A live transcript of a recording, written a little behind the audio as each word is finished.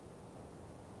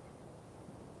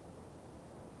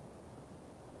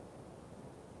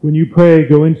When you pray,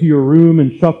 go into your room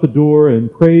and shut the door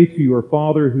and pray to your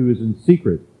Father who is in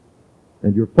secret,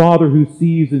 and your Father who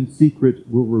sees in secret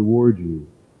will reward you.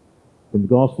 From the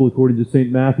Gospel according to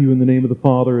St. Matthew, in the name of the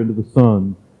Father, and of the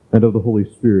Son, and of the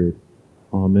Holy Spirit.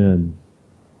 Amen.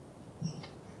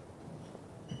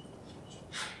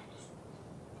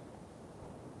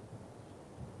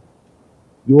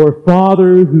 Your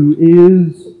Father who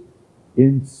is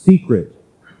in secret.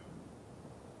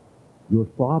 Your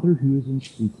Father who is in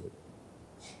secret.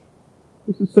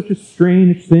 This is such a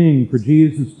strange thing for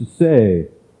Jesus to say.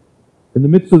 In the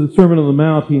midst of the Sermon on the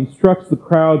Mount, he instructs the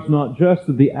crowds not just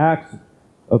that the acts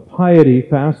of piety,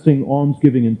 fasting,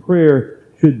 almsgiving, and prayer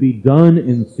should be done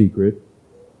in secret,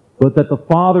 but that the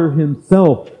Father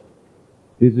himself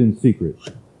is in secret.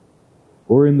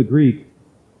 Or in the Greek,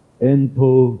 en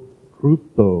to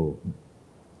krypto.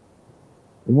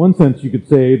 In one sense, you could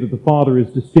say that the Father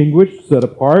is distinguished, set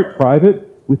apart,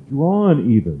 private,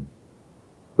 withdrawn even.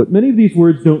 But many of these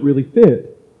words don't really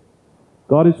fit.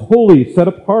 God is holy, set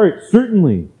apart,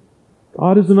 certainly.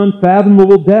 God is an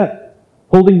unfathomable depth,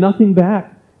 holding nothing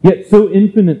back, yet so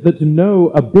infinite that to know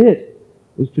a bit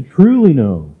is to truly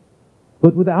know,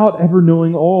 but without ever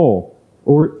knowing all,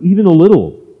 or even a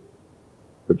little.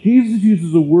 But Jesus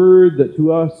uses a word that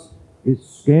to us is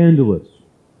scandalous.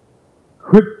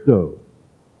 Crypto.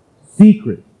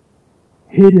 Secret,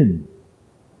 hidden.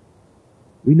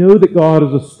 We know that God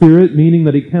is a spirit, meaning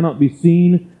that he cannot be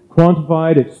seen,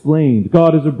 quantified, explained.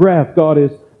 God is a breath. God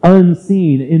is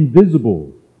unseen,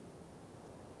 invisible.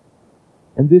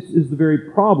 And this is the very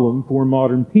problem for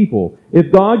modern people.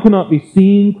 If God cannot be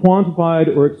seen,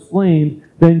 quantified, or explained,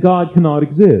 then God cannot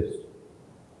exist.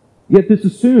 Yet this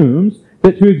assumes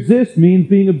that to exist means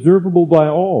being observable by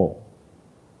all.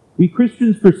 We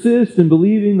Christians persist in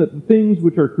believing that the things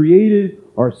which are created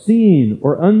are seen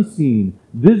or unseen,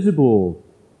 visible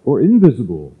or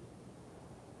invisible.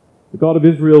 The God of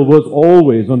Israel was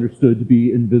always understood to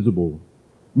be invisible.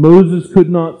 Moses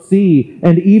could not see,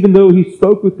 and even though he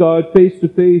spoke with God face to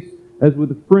face as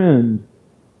with a friend,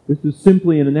 this is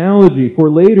simply an analogy, for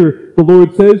later the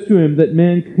Lord says to him that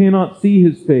man cannot see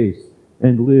his face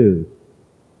and live.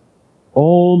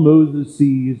 All Moses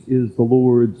sees is the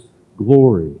Lord's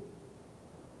glory.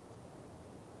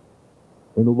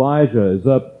 When Elijah is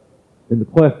up in the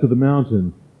cleft of the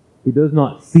mountain, he does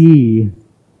not see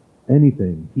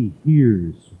anything. He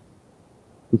hears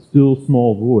the still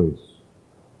small voice.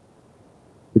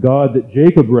 The God that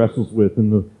Jacob wrestles with in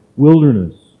the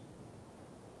wilderness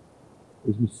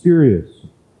is mysterious,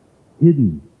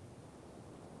 hidden.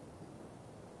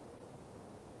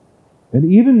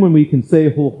 And even when we can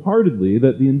say wholeheartedly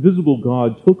that the invisible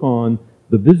God took on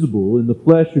the visible in the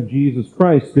flesh of Jesus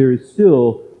Christ, there is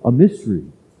still a mystery,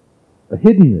 a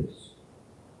hiddenness.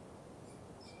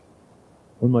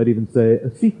 One might even say a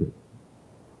secret.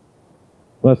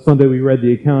 Last Sunday we read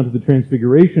the account of the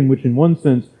Transfiguration, which in one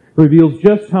sense reveals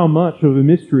just how much of a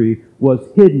mystery was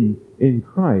hidden in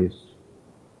Christ.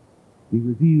 He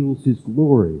reveals his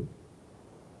glory.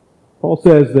 Paul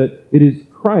says that it is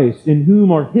Christ in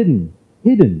whom are hidden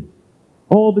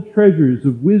all the treasures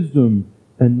of wisdom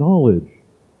and knowledge.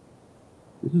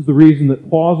 This is the reason that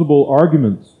plausible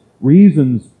arguments,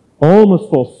 reasons, all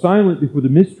must fall silent before the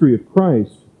mystery of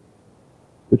Christ.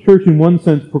 The church, in one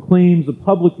sense, proclaims a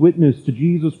public witness to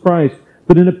Jesus Christ,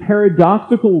 but in a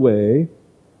paradoxical way,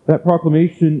 that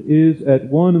proclamation is at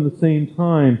one and the same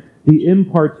time the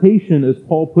impartation, as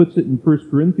Paul puts it in 1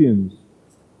 Corinthians,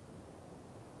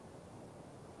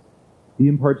 the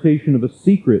impartation of a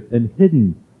secret and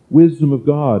hidden wisdom of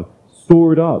God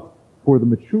stored up for the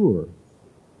mature.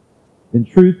 In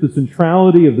truth, the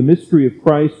centrality of the mystery of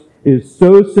Christ is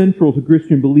so central to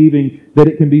Christian believing that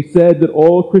it can be said that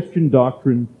all Christian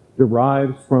doctrine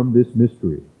derives from this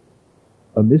mystery.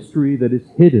 A mystery that is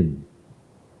hidden.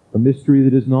 A mystery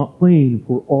that is not plain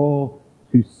for all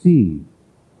to see.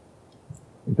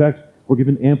 In fact, we're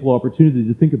given ample opportunity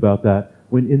to think about that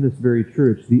when in this very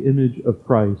church the image of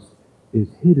Christ is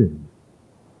hidden.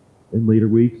 In later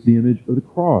weeks, the image of the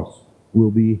cross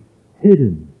will be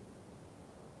hidden.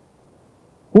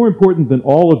 More important than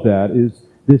all of that is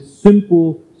this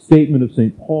simple statement of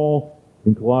St. Paul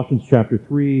in Colossians chapter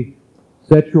 3.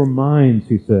 Set your minds,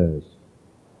 he says,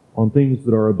 on things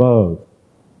that are above,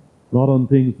 not on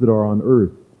things that are on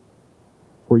earth.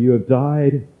 For you have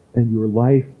died, and your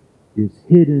life is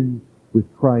hidden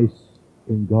with Christ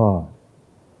in God.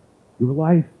 Your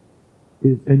life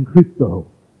is encrypto,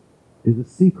 is a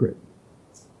secret.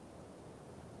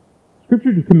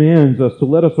 Scripture commands us to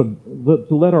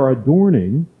let our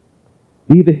adorning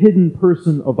be the hidden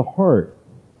person of the heart,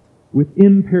 with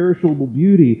imperishable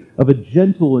beauty of a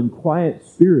gentle and quiet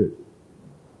spirit,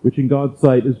 which in God's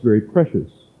sight is very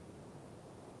precious.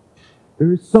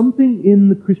 There is something in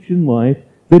the Christian life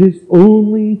that is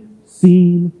only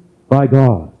seen by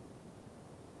God.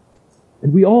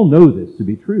 And we all know this to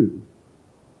be true.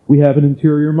 We have an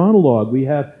interior monologue. We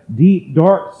have deep,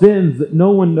 dark sins that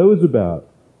no one knows about.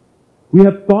 We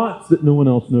have thoughts that no one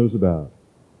else knows about.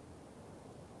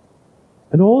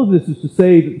 And all of this is to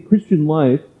say that the Christian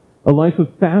life, a life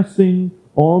of fasting,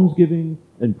 almsgiving,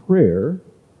 and prayer,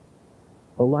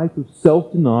 a life of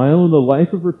self-denial and a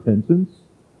life of repentance,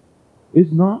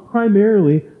 is not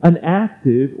primarily an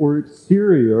active or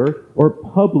exterior or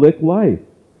public life.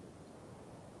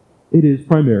 It is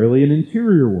primarily an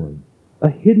interior one, a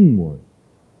hidden one,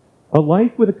 a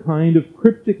life with a kind of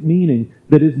cryptic meaning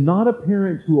that is not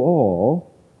apparent to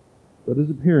all, but is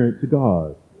apparent to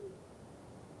God.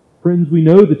 Friends, we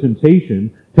know the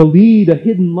temptation to lead a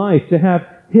hidden life, to have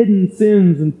hidden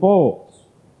sins and faults.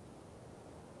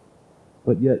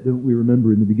 But yet, don't we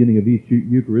remember in the beginning of each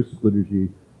Eucharistic liturgy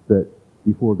that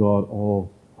before God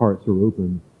all hearts are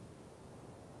open,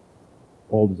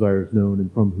 all desires known,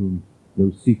 and from whom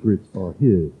no secrets are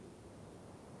hid.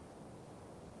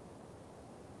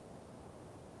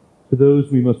 To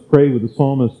those we must pray with the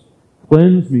psalmist,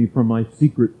 "Cleanse me from my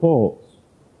secret faults."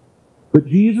 But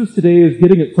Jesus today is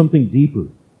getting at something deeper.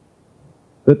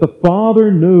 That the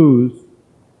Father knows,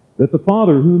 that the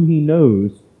Father whom He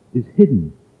knows is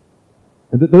hidden.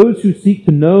 And that those who seek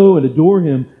to know and adore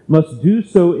Him must do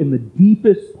so in the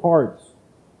deepest parts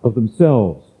of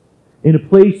themselves, in a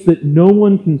place that no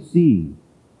one can see,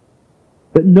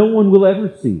 that no one will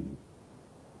ever see.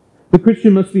 The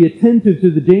Christian must be attentive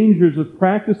to the dangers of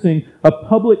practicing a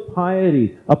public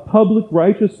piety, a public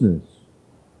righteousness,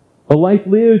 a life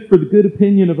lived for the good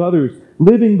opinion of others,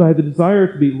 living by the desire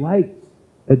to be liked,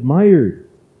 admired.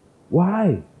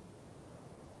 Why?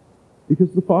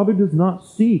 Because the Father does not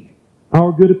seek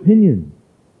our good opinion,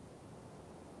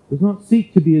 does not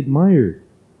seek to be admired.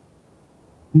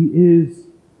 He is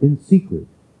in secret.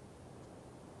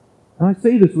 And I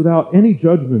say this without any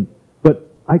judgment,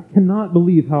 but I cannot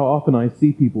believe how often I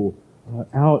see people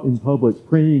out in public,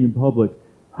 praying in public,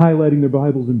 highlighting their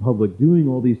Bibles in public, doing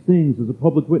all these things as a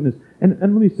public witness. And let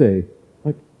me say,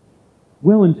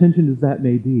 well-intentioned as that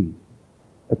may be,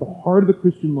 at the heart of the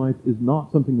Christian life is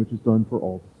not something which is done for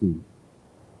all to see.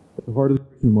 At the heart of the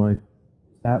Christian life is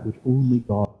that which only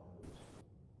God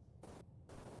knows.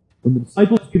 When the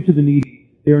disciples give to the needy,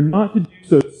 they are not to do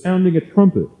so sounding a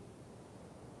trumpet,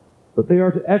 but they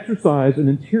are to exercise an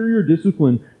interior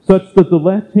discipline such that the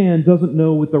left hand doesn't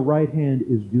know what the right hand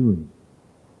is doing.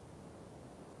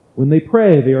 When they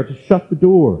pray, they are to shut the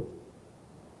door.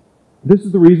 This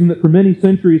is the reason that for many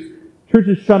centuries,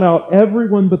 churches shut out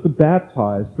everyone but the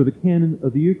baptized for the canon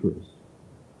of the Eucharist.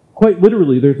 Quite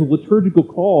literally, there's a liturgical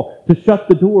call to shut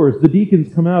the doors. The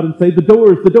deacons come out and say, "The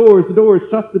doors, the doors, the doors,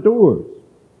 shut the doors."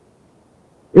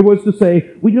 It was to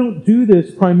say, we don't do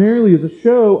this primarily as a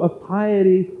show of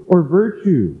piety or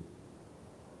virtue.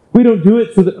 We don't do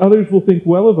it so that others will think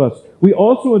well of us. We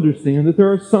also understand that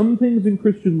there are some things in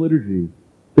Christian liturgy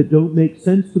that don't make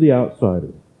sense to the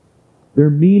outsider. Their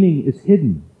meaning is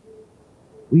hidden.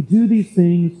 We do these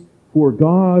things for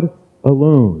God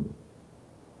alone.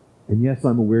 And yes,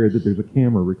 I'm aware that there's a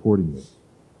camera recording this.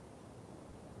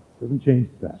 It doesn't change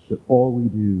the fact that all we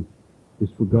do is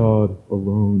for God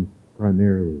alone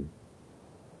primarily.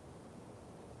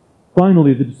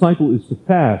 Finally, the disciple is to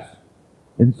fast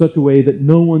in such a way that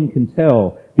no one can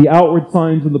tell. The outward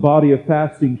signs in the body of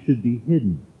fasting should be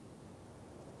hidden.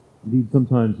 Indeed,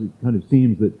 sometimes it kind of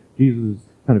seems that Jesus is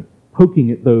kind of poking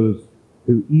at those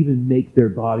who even make their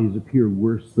bodies appear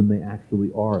worse than they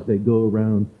actually are. They go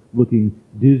around looking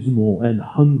dismal and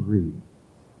hungry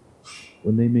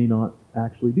when they may not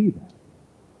actually be that.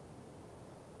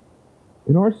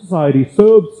 In our society,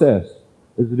 so obsessed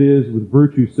as it is with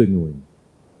virtue signaling,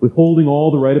 with holding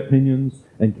all the right opinions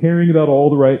and caring about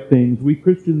all the right things, we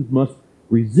Christians must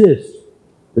resist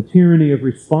the tyranny of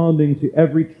responding to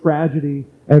every tragedy,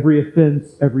 every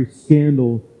offense, every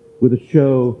scandal with a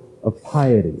show of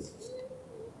piety.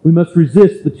 We must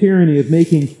resist the tyranny of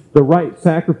making the right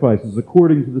sacrifices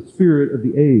according to the spirit of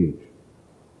the age.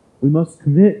 We must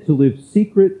commit to live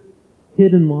secret,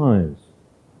 hidden lives,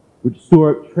 which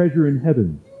store up treasure in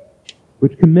heaven,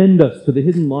 which commend us to the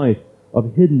hidden life of a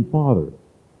hidden Father.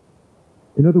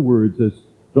 In other words, as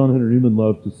John Henry Newman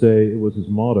loved to say, it was his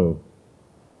motto,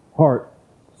 heart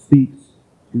speaks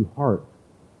to heart.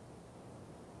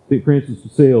 St. Francis de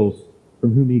Sales,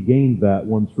 from whom he gained that,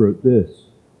 once wrote this: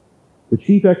 "The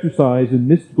chief exercise in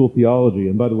mystical theology,"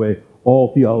 and by the way,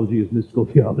 all theology is mystical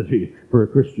theology for a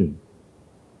Christian,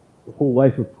 the whole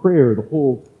life of prayer, the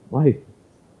whole life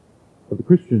of the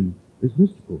Christian is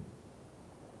mystical.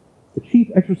 The chief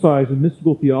exercise in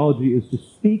mystical theology is to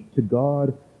speak to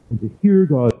God and to hear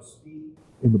God speak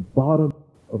in the bottom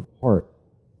of the heart.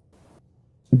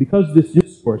 And because this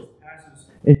discourse passes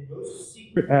in most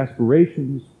secret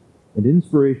aspirations and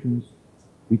inspirations,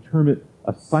 we term it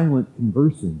a silent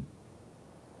conversing.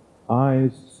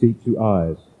 Eyes speak to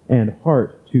eyes, and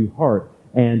heart to heart,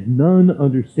 and none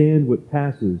understand what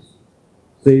passes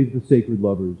save the sacred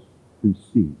lovers who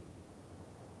speak.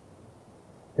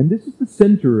 And this is the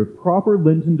center of proper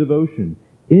Lenten devotion,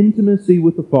 intimacy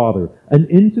with the Father, an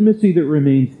intimacy that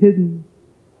remains hidden,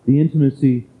 the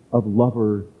intimacy of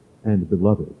lover and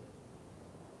beloved.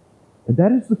 And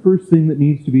that is the first thing that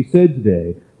needs to be said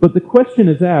today. But the question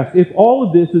is asked, if all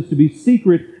of this is to be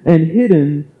secret and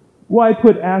hidden, why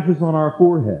put ashes on our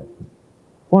forehead?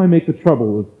 Why make the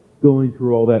trouble of going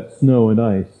through all that snow and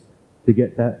ice to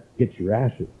get your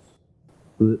ashes,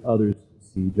 so that others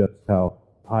can see just how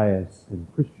pious and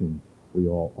Christian we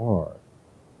all are?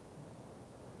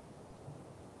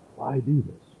 Why do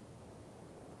this?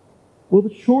 Well,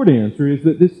 the short answer is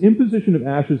that this imposition of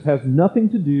ashes has nothing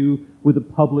to do with a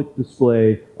public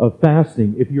display of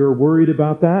fasting. If you're worried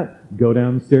about that, go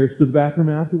downstairs to the bathroom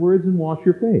afterwards and wash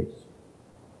your face.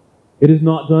 It is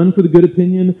not done for the good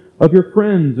opinion of your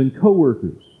friends and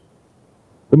co-workers.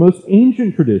 The most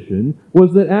ancient tradition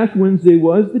was that Ash Wednesday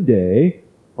was the day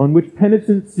on which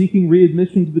penitents seeking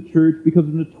readmission to the church because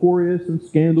of notorious and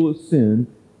scandalous sin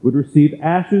would receive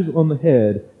ashes on the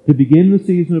head to begin the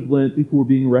season of Lent before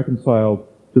being reconciled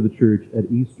to the church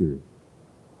at Easter.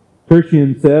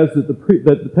 Tertullian says that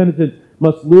the penitent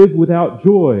must live without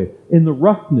joy in the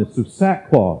roughness of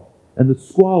sackcloth and the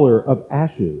squalor of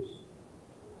ashes.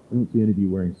 I don't see any of you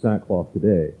wearing sackcloth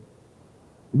today.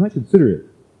 You might consider it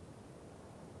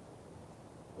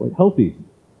quite healthy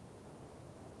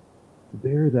to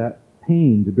bear that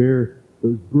pain, to bear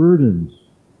those burdens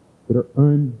that are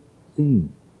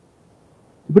unseen.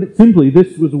 To put it simply,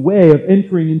 this was a way of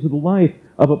entering into the life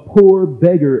of a poor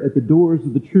beggar at the doors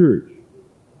of the church,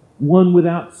 one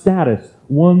without status,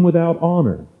 one without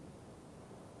honor.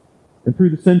 And through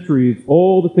the centuries,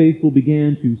 all the faithful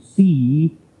began to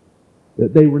see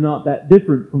that they were not that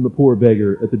different from the poor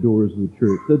beggar at the doors of the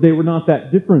church, that they were not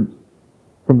that different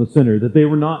from the sinner, that they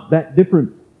were not that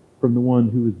different from the one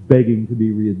who was begging to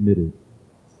be readmitted.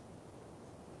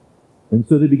 And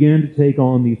so they began to take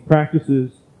on these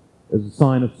practices as a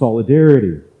sign of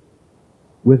solidarity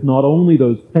with not only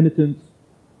those penitents,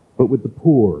 but with the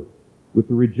poor, with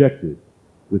the rejected,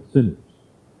 with sinners.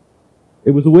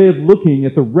 It was a way of looking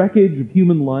at the wreckage of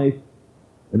human life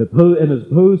and as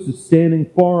opposed to standing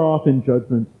far off in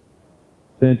judgment,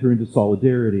 to enter into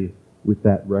solidarity with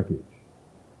that wreckage.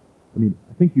 I mean,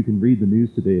 I think you can read the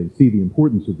news today and see the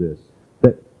importance of this,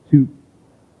 that to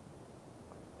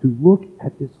look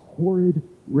at this horrid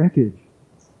wreckage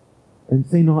and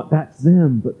say not that's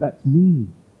them, but that's me.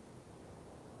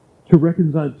 To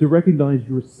recognize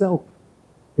yourself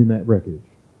in that wreckage.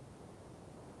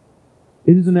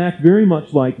 It is an act very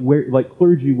much like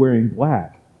clergy wearing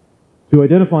black, to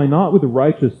identify not with the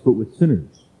righteous, but with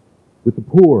sinners, with the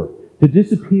poor, to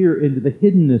disappear into the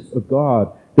hiddenness of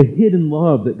God, the hidden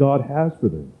love that God has for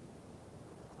them.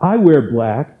 I wear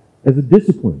black as a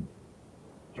discipline,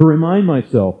 to remind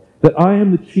myself that I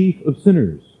am the chief of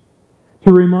sinners,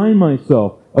 to remind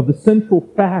myself of the central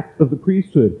fact of the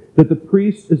priesthood, that the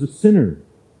priest is a sinner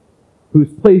who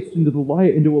is placed into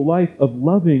a life of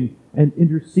loving and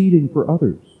interceding for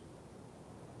others.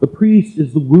 The priest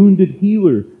is the wounded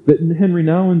healer that Henry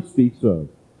Nouwen speaks of,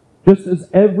 just as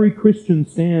every Christian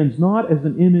stands not as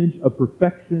an image of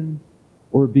perfection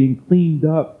or being cleaned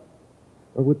up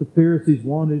or what the Pharisees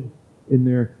wanted in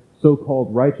their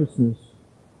so-called righteousness,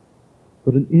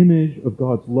 but an image of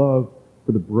God's love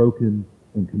for the broken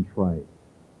and contrite.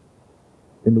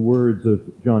 In the words of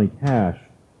Johnny Cash,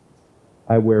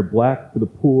 I wear black for the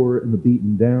poor and the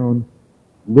beaten down,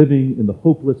 living in the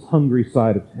hopeless, hungry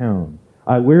side of town.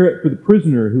 I wear it for the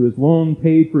prisoner who has long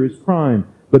paid for his crime,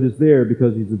 but is there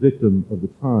because he's a victim of the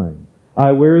time.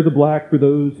 I wear the black for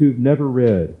those who've never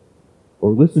read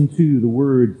or listened to the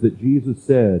words that Jesus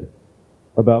said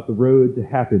about the road to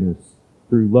happiness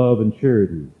through love and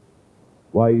charity.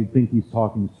 Why you'd think he's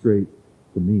talking straight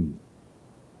to me,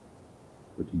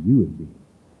 or to you and me.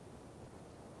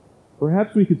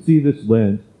 Perhaps we could see this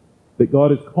Lent that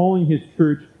God is calling his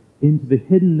church into the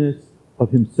hiddenness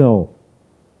of himself.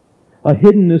 A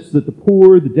hiddenness that the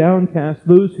poor, the downcast,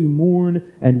 those who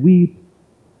mourn and weep,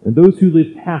 and those who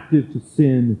live captive to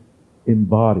sin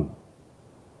embody.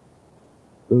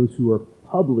 Those who are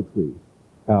publicly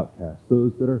outcast,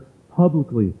 those that are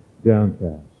publicly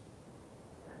downcast.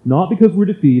 Not because we're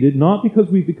defeated, not because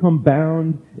we've become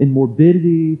bound in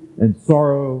morbidity and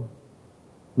sorrow,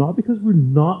 not because we're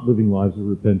not living lives of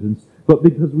repentance, but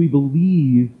because we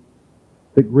believe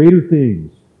that greater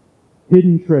things,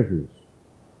 hidden treasures,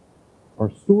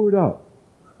 are stored up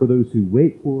for those who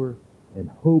wait for and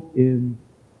hope in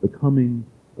the coming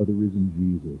of the risen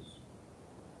Jesus.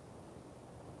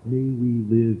 May we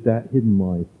live that hidden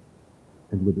life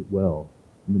and live it well.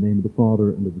 In the name of the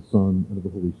Father, and of the Son, and of the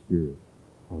Holy Spirit.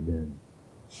 Amen.